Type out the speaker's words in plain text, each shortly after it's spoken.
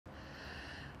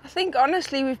think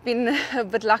honestly we've been a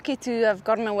bit lucky to have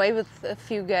gotten away with a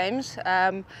few games,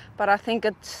 but I think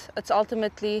it's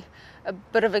ultimately a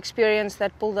bit of experience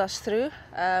that pulled us through.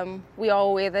 We are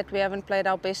aware that we haven't played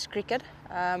our best cricket,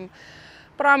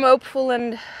 but I'm hopeful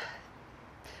and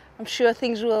I'm sure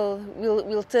things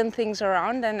will turn things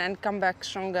around and come back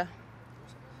stronger.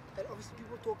 And obviously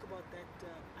people talk about that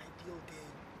ideal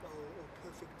game or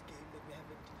perfect game that we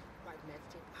haven't quite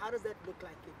matched it. How does that look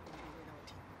like in our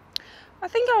team? I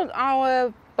think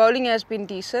our bowling has been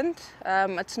decent.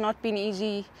 It's not been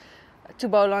easy to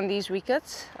bowl on these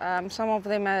wickets. Some of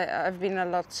them have been a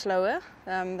lot slower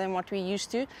than what we used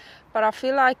to. But I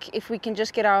feel like if we can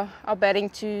just get our batting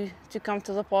to come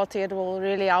to the party, it will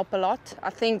really help a lot. I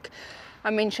think I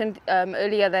mentioned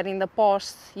earlier that in the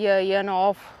past year and a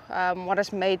half, what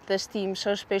has made this team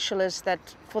so special is that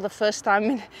for the first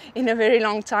time in a very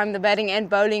long time, the batting and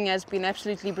bowling has been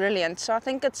absolutely brilliant. So I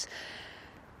think it's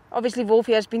obviously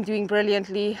Wolfie has been doing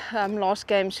brilliantly. Last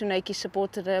game, Suneki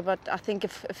supported her, but I think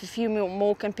if a few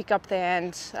more can pick up their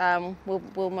hands,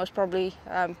 we'll most probably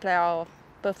play our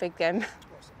perfect game. Awesome.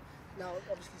 Now,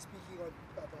 obviously speaking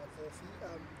about Wolfie,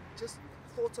 just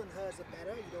thoughts on her as a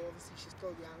batter. Obviously she's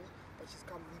still young, but she's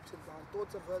come leaps and bounds.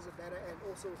 Thoughts of her as a batter, and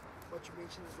also what you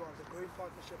mentioned as well, the growing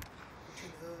partnership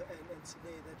between her and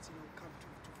Sine that's come to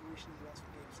fruition in the last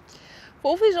few games.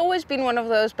 Wolfie's always been one of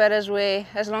those batters where,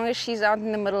 as long as she's out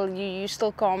in the middle, you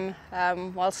still calm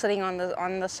while sitting on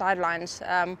the sidelines.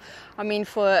 I mean,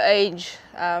 for her age,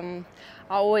 I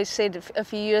always said a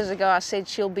few years ago, I said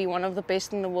she'll be one of the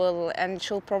best in the world, and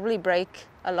she'll probably break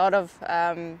a lot of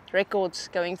records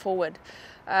going forward.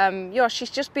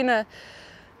 She's just been a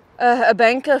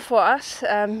banker for us.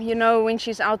 When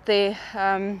she's out there,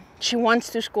 she wants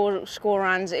to score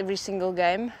runs every single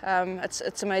game.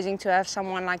 It's amazing to have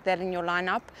someone like that in your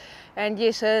lineup. And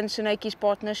yes, her and Suneki's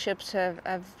partnerships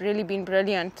have really been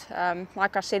brilliant.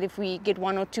 Like I said, if we get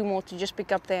one or two more to just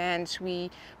pick up their hands,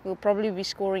 we'll probably be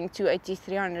scoring 280,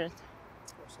 300.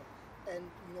 Awesome. And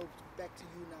back to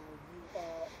you now. You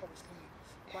are obviously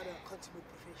quite a consummate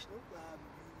professional.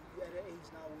 You're at an age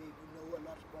now where you know a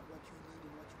lot about what you need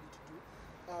and what you need to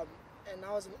do. And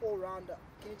now as an all-rounder,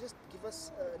 can you just give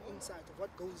us an insight of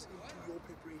what goes into your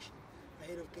preparation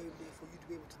ahead of game day for you to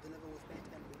be able to deliver with bat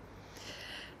and ball?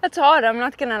 It's hard, I'm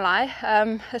not going to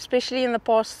lie. Especially in the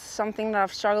past, something that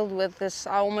I've struggled with is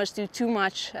I almost do too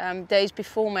much days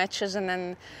before matches, and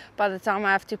then by the time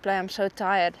I have to play, I'm so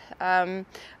tired.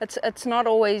 It's not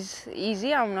always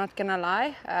easy, I'm not going to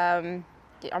lie.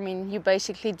 I mean, you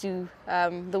basically do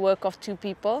the work of two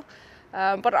people.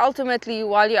 But ultimately,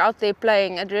 while you're out there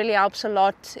playing, it really helps a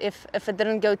lot. If it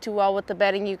didn't go too well with the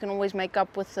batting, you can always make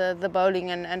up with the bowling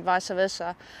and vice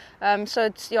versa.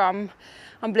 So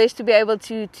I'm blessed to be able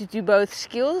to do both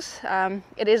skills.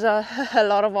 It is a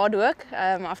lot of hard work.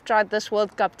 I've tried this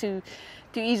World Cup to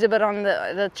ease a bit on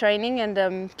the training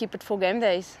and keep it for game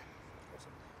days.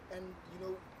 Awesome. And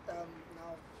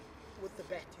now with the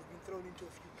bat, you've been thrown into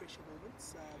a few pressure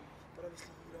moments. But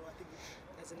obviously, I think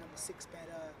as a number 6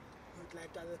 batter, you'd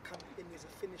like to either come in as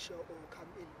a finisher or come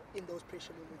in those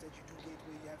pressure moments that you do get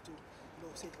where you have to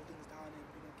settle things down and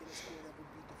get a score that would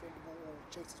be defendable or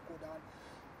chase the score down.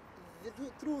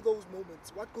 Through those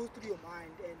moments, what goes through your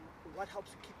mind and what helps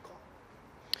you keep calm?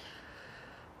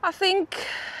 I think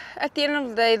at the end of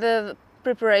the day, the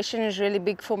preparation is really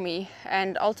big for me,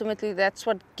 and ultimately that's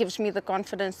what gives me the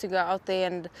confidence to go out there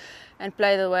and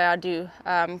play the way I do,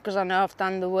 because I know I've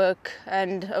done the work,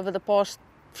 and over the past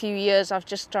few years I've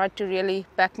just tried to really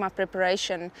back my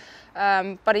preparation.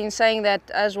 But in saying that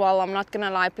as well, I'm not going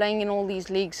to lie, playing in all these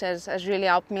leagues has really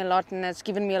helped me a lot, and has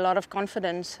given me a lot of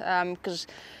confidence, because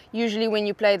usually when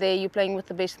you play there, you're playing with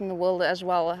the best in the world as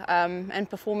well, and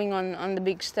performing on the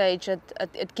big stage,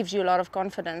 it gives you a lot of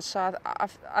confidence. So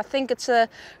I think it's a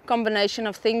combination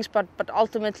of things, but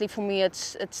ultimately for me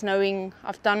it's knowing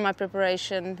I've done my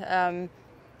preparation, and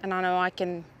I know I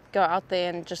can go out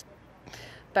there and just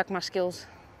back my skills.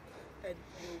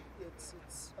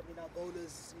 And our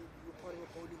bowlers, you're part of a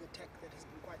bowling attack that has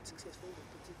been quite successful,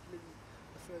 particularly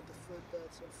the sort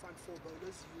of front 4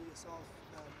 bowlers. You yourself,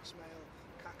 Ismail,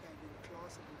 Kaka, and then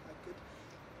Klaas have been quite good.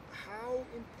 How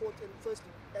important,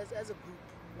 firstly, as a group,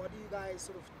 what do you guys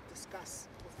sort of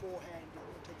discuss beforehand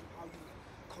in terms of how you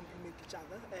complement each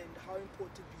other, and how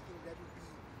important do you think that would be,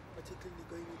 particularly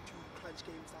going into crunch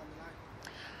games down the line?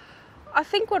 I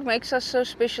think what makes us so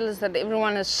special is that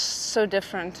everyone is so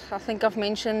different. I think I've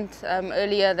mentioned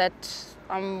earlier that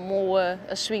I'm more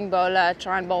a swing bowler,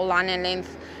 try and bowl line and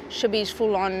length. Shibby's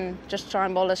full on, just try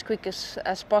and bowl as quick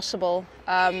as possible.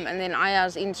 And then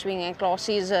Aya's in swing, and Klaas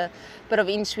is a bit of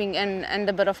in swing and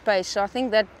a bit of pace. So I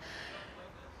think that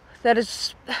that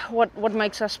is what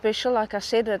makes us special. Like I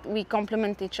said, that we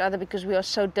complement each other because we are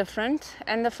so different.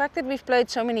 And the fact that we've played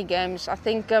so many games, I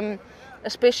think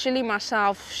especially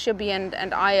myself, Shibi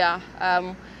and Aya,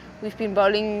 we've been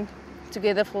bowling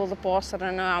together for the past, I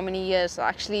don't know how many years. I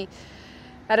actually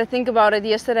had to think about it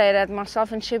yesterday that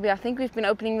myself and Shibi, I think we've been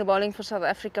opening the bowling for South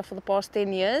Africa for the past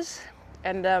 10 years.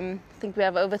 And I think we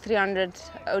have over 300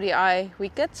 ODI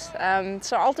wickets.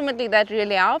 So ultimately that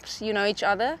really helps, you know each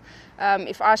other.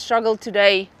 If I struggle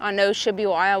today, I know Shibi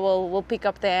or Aya will pick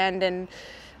up the hand, and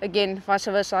again, vice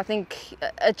versa. I think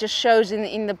it just shows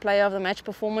in the play of the match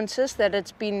performances that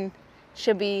it's been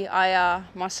Shibi, Aya,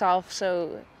 myself.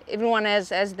 So everyone has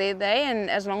their day,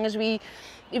 and as long as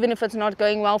even if it's not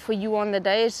going well for you on the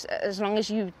day, as long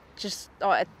as you just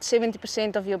are at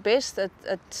 70% of your best,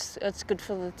 it's good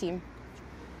for the team.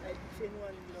 If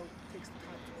anyone takes the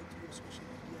time to go to your social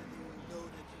media, they will know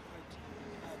that you're quite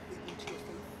big into your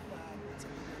faith. It's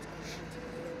something that's quite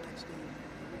important. Match day,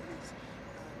 always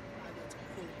either it's a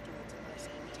quote or it's a nice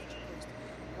touch post.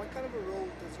 What kind of a role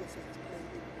does your faith play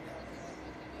in helping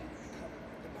you become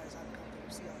the Marizanne Kapp that you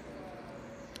see out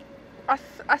there?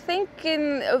 I think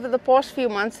over the past few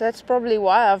months, that's probably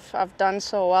why I've done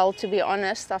so well. To be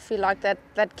honest, I feel like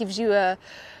that gives you a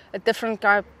different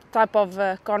type of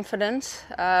confidence.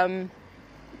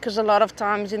 Because a lot of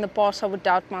times in the past I would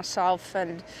doubt myself,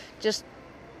 and just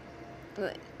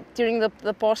during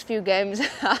the past few games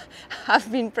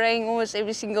I've been praying almost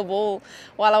every single ball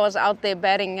while I was out there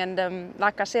batting. And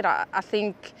like I said, I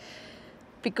think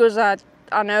because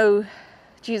I know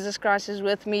Jesus Christ is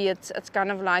with me, it's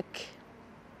kind of like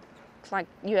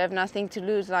you have nothing to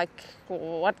lose. Like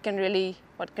what can really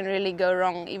go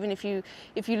wrong? Even if you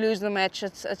lose the match,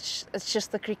 it's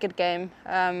just a cricket game,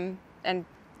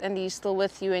 and he's still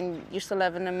with you, and you still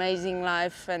have an amazing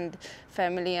life and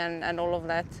family and all of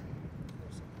that.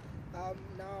 Awesome.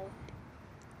 Now,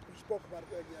 you spoke about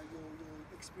it earlier, your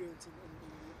experience in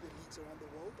the leagues around the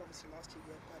world. Obviously last year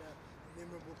you had quite a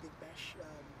memorable Big Bash,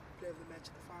 player of the match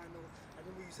at the final. I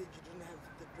remember you said you didn't have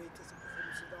the greatest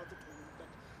performance without the tournament, but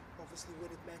obviously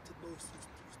when it mattered most, you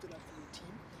stood up for your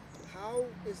team. How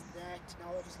is that,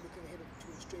 now obviously looking ahead to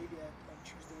Australia on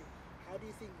Tuesday, how do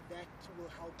you think that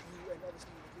will help you, and obviously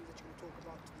the things that you will talk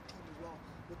about to the team as well,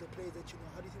 with the players that you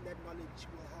know, how do you think that knowledge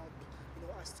will help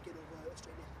us to get over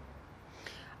Australia?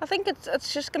 I think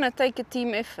it's just going to take a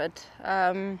team effort.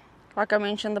 Like I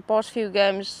mentioned, the past few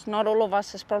games, not all of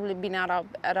us has probably been at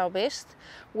our best.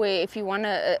 Where if you want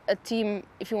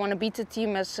if you want to beat a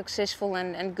team as successful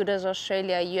and good as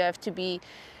Australia, you have to be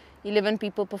 11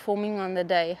 people performing on the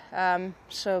day.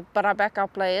 But I back our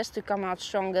players to come out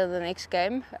stronger the next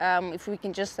game. If we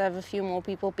can just have a few more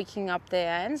people picking up their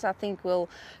hands, I think we'll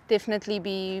definitely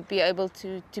be able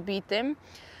to beat them.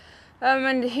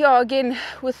 And yeah, again,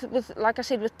 with like I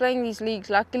said, with playing these leagues,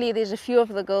 luckily there's a few of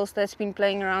the girls that's been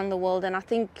playing around the world, and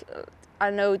I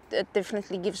know it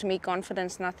definitely gives me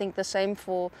confidence, and I think the same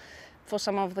for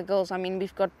some of the girls. I mean,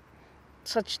 we've got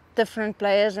such different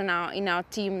players in our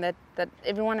team that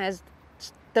everyone has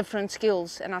different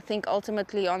skills, and I think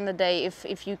ultimately on the day,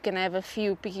 if you can have a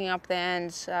few picking up their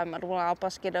hands, it will help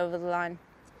us get over the line.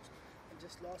 And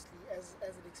just lastly, as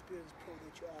an experienced pro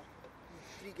that you are,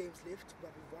 with 3 games left, but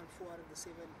we've won 4 out of the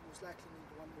 7, most likely need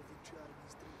 1 more victory out of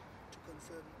these 3 to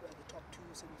confirm the top 2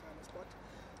 semi-final spot.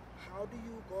 How do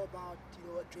you go about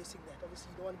addressing that?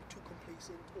 Obviously you don't want to be too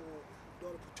complacent, or you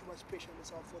don't want to put too much pressure on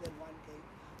yourself for that 1 game.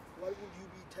 What would you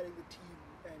be telling the team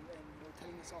and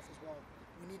telling yourself as well?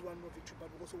 We need 1 more victory, but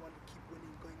we also want to keep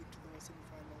winning going into the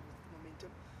semi-final with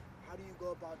momentum. How do you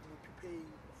go about preparing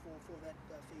for that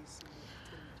phase in the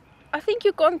tournament? I think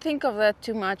you can't think of that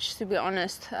too much, to be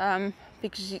honest,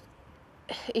 because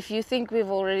if you think we've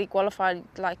already qualified,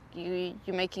 like you're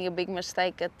making a big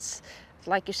mistake. It's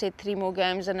like you said, 3 more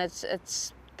games, and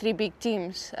it's 3 big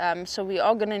teams. So we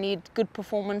are going to need good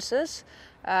performances.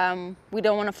 We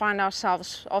don't want to find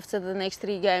ourselves after the next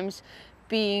 3 games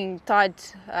being tied,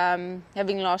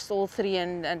 having lost all 3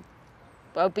 and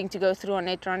hoping to go through on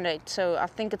net run rate. So I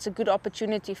think it's a good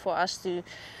opportunity for us to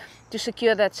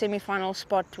secure that semi-final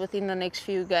spot within the next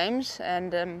few games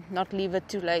and not leave it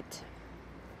too late.